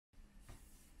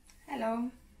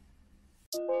Hello.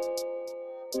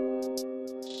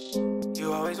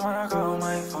 You always wanna call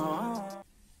my phone.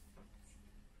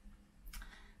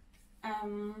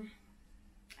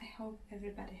 I hope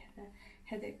everybody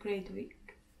had a great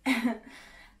week.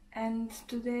 And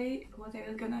today what I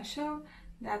was gonna show,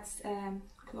 that's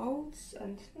clothes,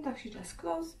 and not actually just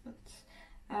clothes, but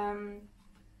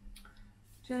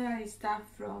generally stuff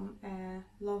from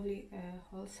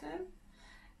Lovelywholesale,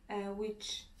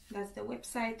 which that's the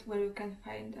website where you can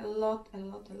find a lot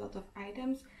of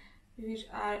items which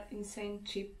are insane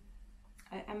cheap.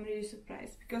 I'm really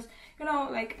surprised because, you know,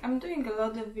 like, I'm doing a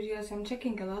lot of videos, I'm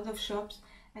checking a lot of shops,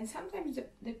 and sometimes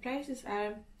the prices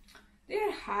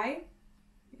they're high,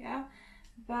 yeah,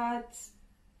 but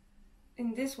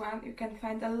in this one you can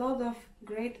find a lot of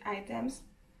great items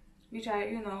which are,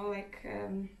 you know,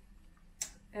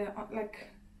 like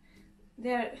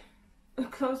they're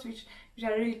clothes which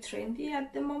are really trendy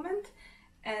at the moment,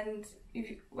 and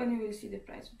when you will see the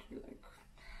price, it will be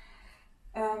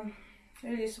like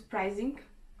really surprising.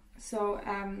 So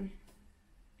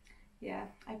yeah,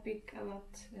 I pick a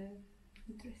lot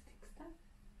interesting stuff.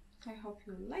 I hope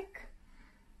you like,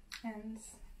 and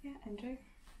yeah, enjoy.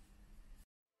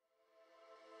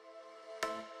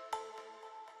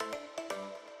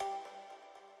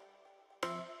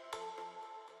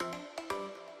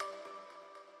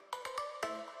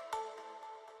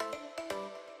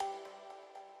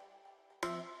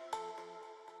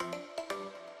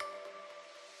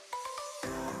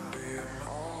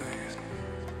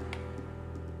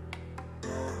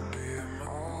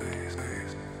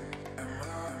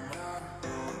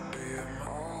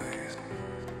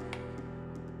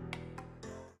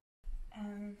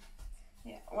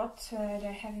 Yeah, what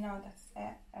I have now, that's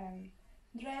a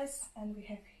dress, and we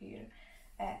have here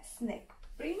a snake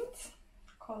print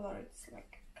color. It's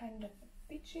like kind of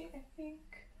peachy, I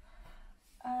think,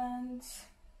 and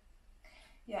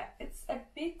yeah, it's a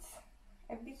bit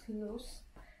loose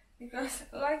because,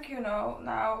 like, you know,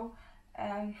 now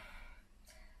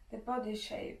the body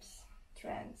shapes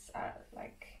trends are,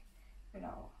 like, you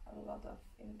know, a lot of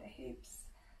in the hips,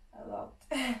 a lot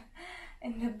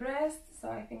in the breast,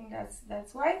 so I think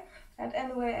that's why. And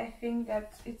anyway, I think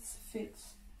that it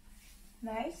fits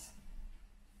nice.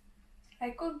 I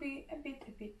could be a bit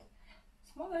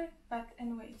smaller, but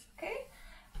anyway, it's okay.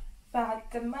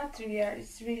 But the material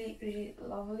is really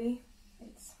lovely.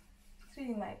 It's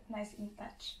really nice in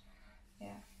touch.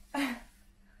 Yeah.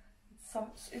 It's so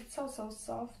soft. So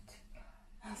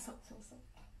soft.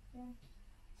 Yeah.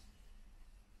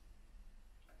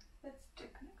 Let's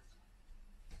check next.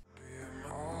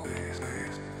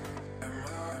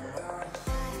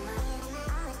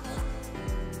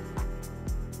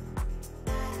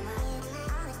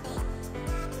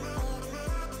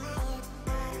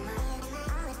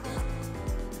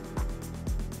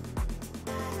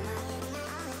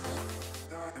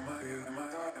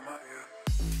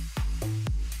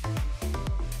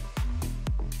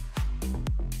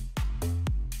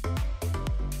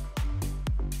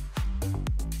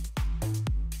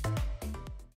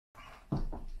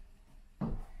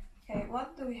 Okay,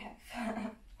 what do we have?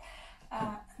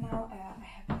 Now I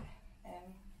have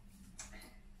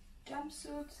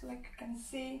jumpsuit, like you can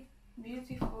see,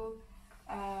 beautiful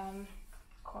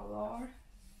color,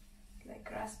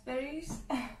 like raspberries.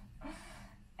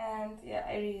 And yeah,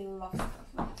 I really love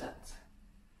stuff like that.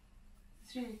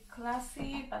 It's really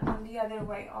classy, but on the other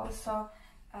way also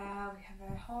we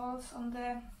have holes on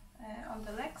the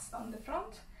legs, on the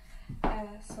front,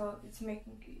 so it's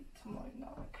making it more, you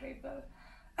know, like rebel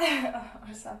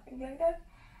or something like that.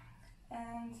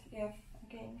 And yeah,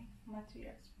 again,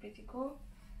 material is pretty cool.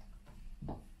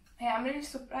 Yeah, I'm really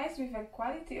surprised with the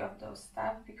quality of those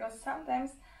stuff, because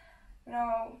sometimes, you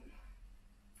know,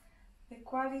 the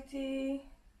quality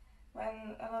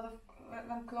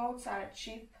when clothes are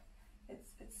cheap,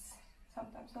 it's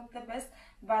sometimes not the best.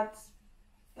 But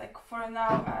like, for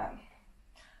now,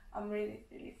 I'm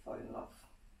really fall in love.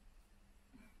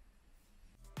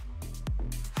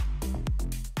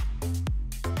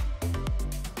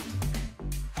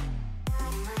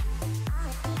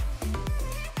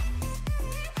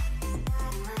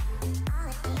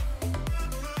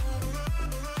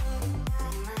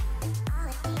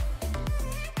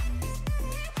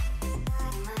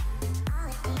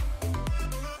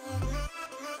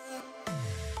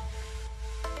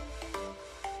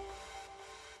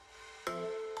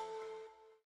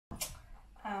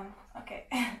 Okay,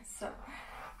 so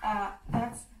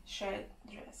that's shirt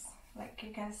dress. Like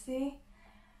you can see,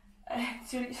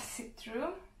 it's really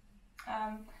see-through.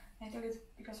 I took it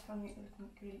because for me it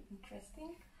looked really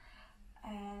interesting,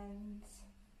 and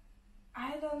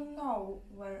I don't know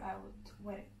where I would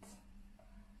wear it.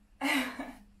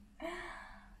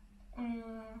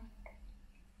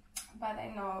 But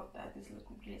I know that it's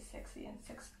looking really sexy and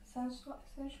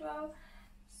sensual.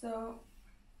 So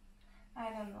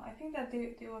I don't know. I think that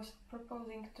they was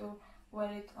proposing to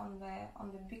wear it on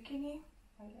the bikini,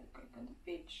 while going on the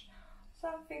beach.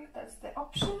 Something that's the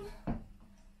option,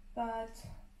 but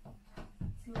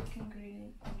it's looking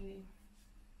really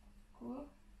cool.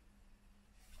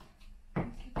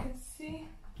 Like you can see,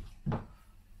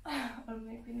 or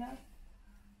maybe not.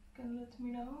 You can let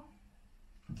me know.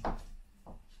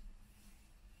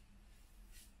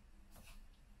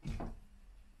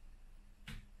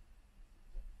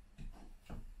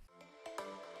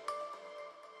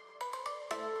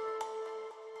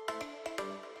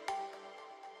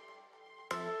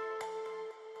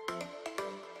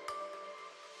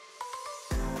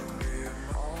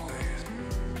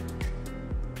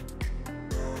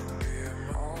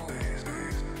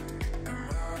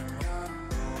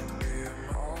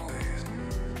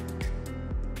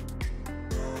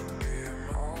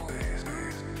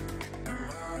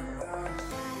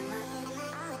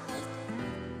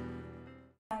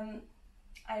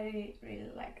 I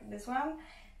really like this one.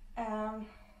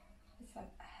 It's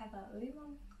have a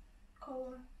lemon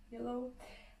color, yellow,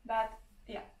 but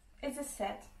yeah, it's a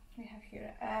set. We have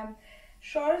here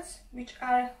shorts, which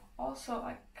are also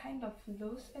like kind of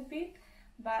loose a bit,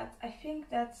 but I think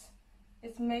that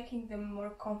it's making them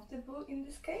more comfortable in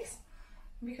this case,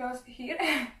 because here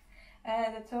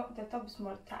the top is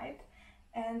more tight,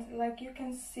 and like you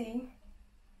can see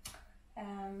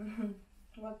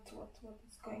what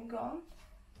is going on.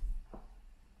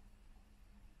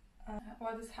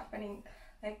 What is happening,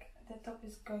 like the top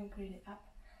is going really up,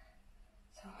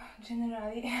 so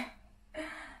generally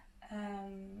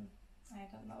I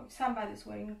don't know, if somebody's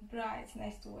wearing bra, it's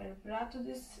nice to wear a bra to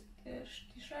this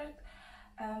t-shirt.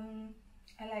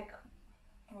 I like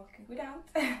walking without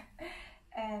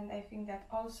and I think that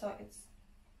also it's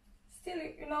still,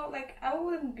 you know, like I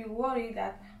wouldn't be worried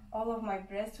that all of my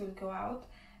breasts will go out.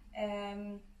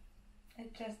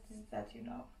 It just is that, you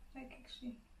know, like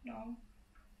actually, no.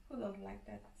 Who don't like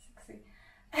that? Sexy.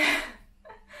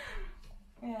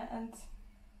 Yeah, and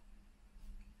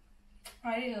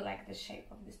I really like the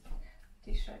shape of this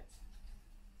t-shirt.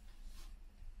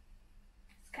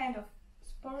 It's kind of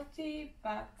sporty,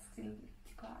 but still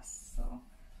class, so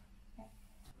yeah.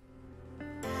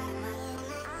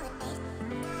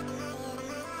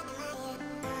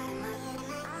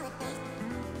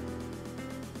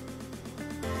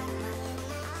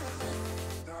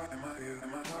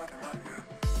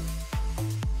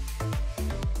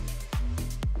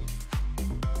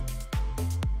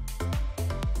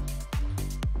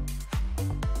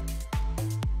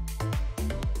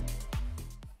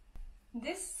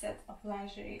 This set of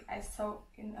lingerie I saw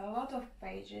in a lot of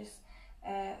pages,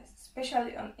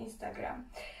 especially on Instagram,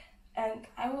 and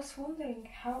I was wondering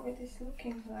how it is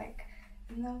looking like.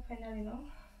 Now finally know.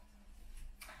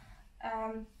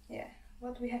 Yeah,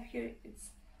 what we have here,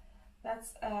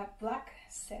 that's a black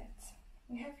set.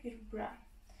 We have here bra,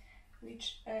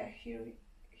 which here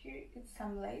it's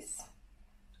some lace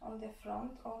on the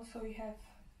front. Also we have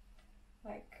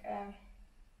like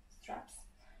straps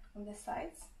on the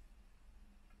sides.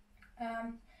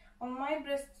 On my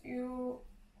breast you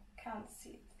can't see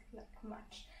it like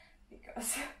much,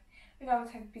 because if I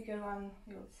would have bigger one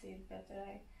you'll see it better,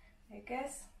 I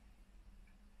guess.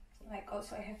 Like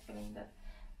also I have feeling that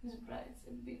this bra is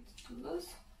a bit too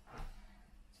loose,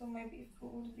 so maybe if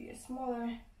it would be a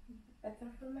smaller, better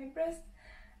for my breast.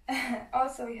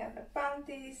 Also we have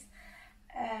panties,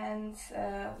 and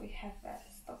we have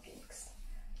stockings,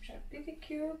 which are pretty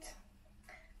cute,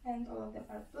 and all of them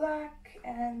are black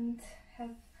and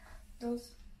have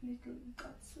those little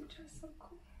dots, which are so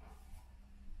cool.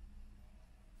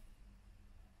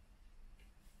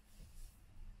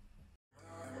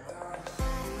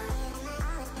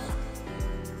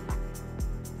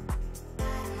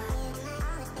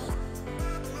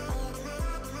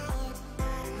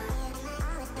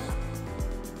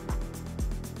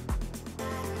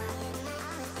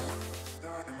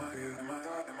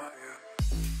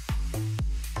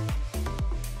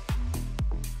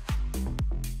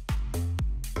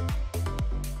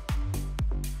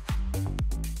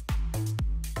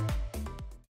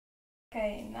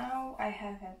 Okay, now I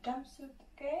have a jumpsuit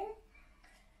again,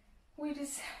 which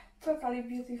is totally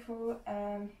beautiful.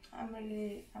 I'm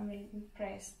really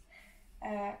impressed.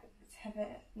 It's have a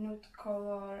nude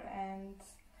color and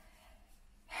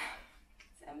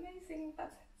it's amazing,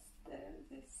 but it's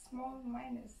the small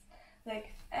minus.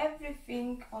 Like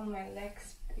everything on my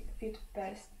legs fit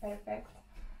perfect.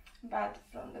 but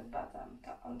from the bottom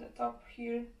on the top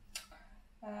here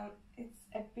it's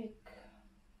a big,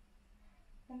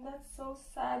 and that's so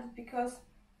sad because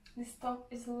this top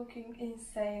is looking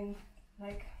insane,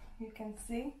 like you can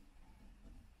see.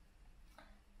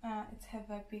 It have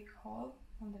a big hole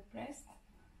on the breast,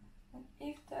 and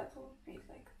if that would be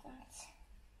like that,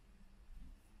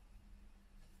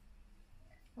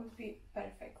 would be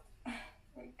perfect.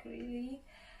 Like really.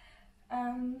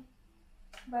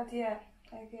 But yeah,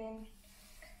 again,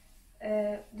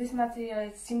 this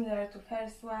material is similar to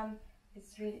first one.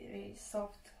 It's really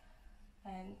soft,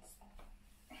 and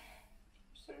I'm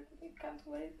sorry that I can't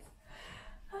wear it,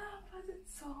 but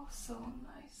it's so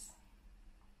nice.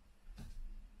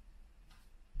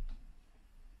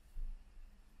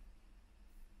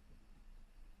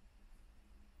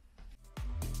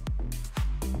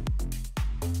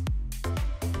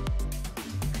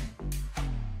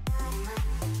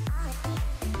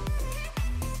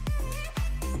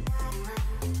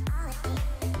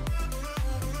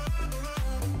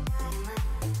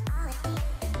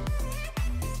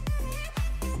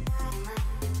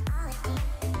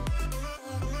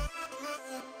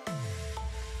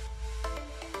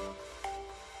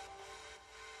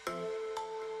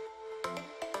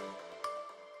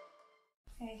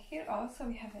 Here also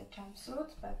we have a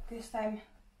jumpsuit, but this time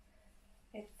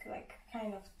it's like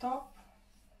kind of top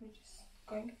which is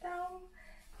going down,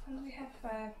 and we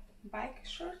have bike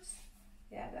shorts.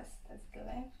 Yeah, that's the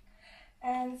length,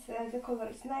 and the color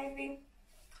is navy.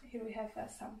 Here we have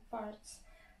some parts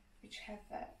which have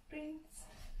prints,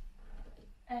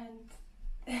 and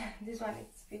this one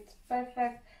is fit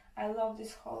perfect. I love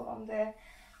this hole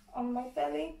on my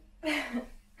belly.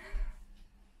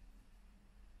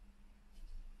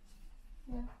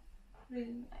 Yeah,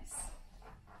 really nice.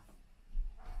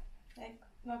 Like,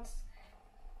 not,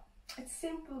 it's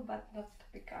simple but not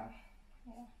typical.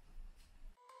 Yeah.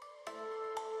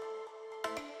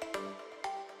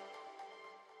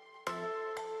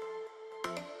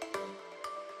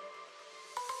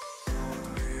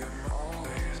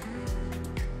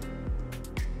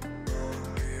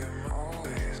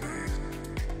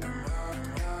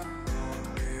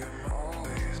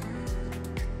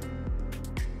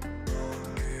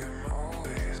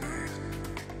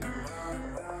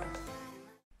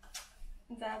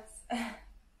 That's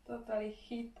totally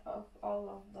hit of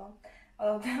all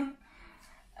of them.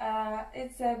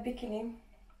 It's a bikini,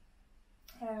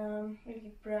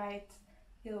 really bright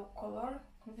yellow color,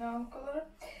 neon color,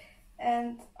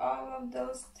 and all of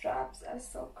those straps are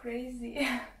so crazy.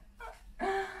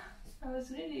 I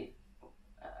was really,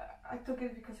 I took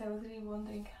it because I was really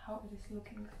wondering how it is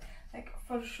looking. Like,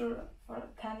 for sure, for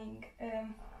tanning,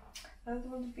 that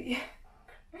would be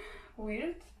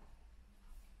weird.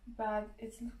 But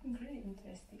it's looking really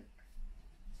interesting.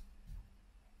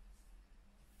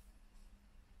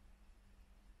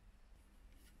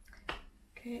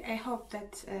 Okay, I hope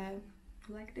that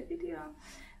you liked the video,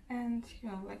 and you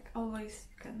know, like always,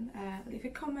 you can leave a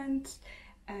comment,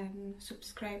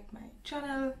 subscribe my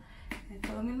channel, and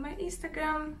follow me on my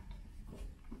Instagram.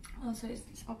 Also, is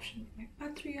this option with my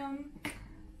Patreon.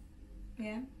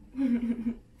 Yeah,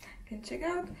 can check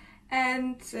out.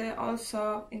 And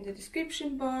also in the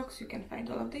description box you can find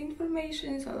all of the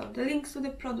information, all of the links to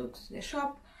the products, to the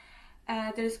shop.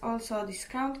 There is also a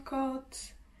discount code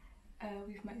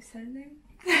with my surname.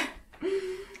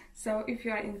 So if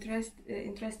you are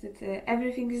interested,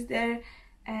 everything is there.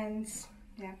 And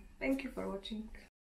yeah, thank you for watching.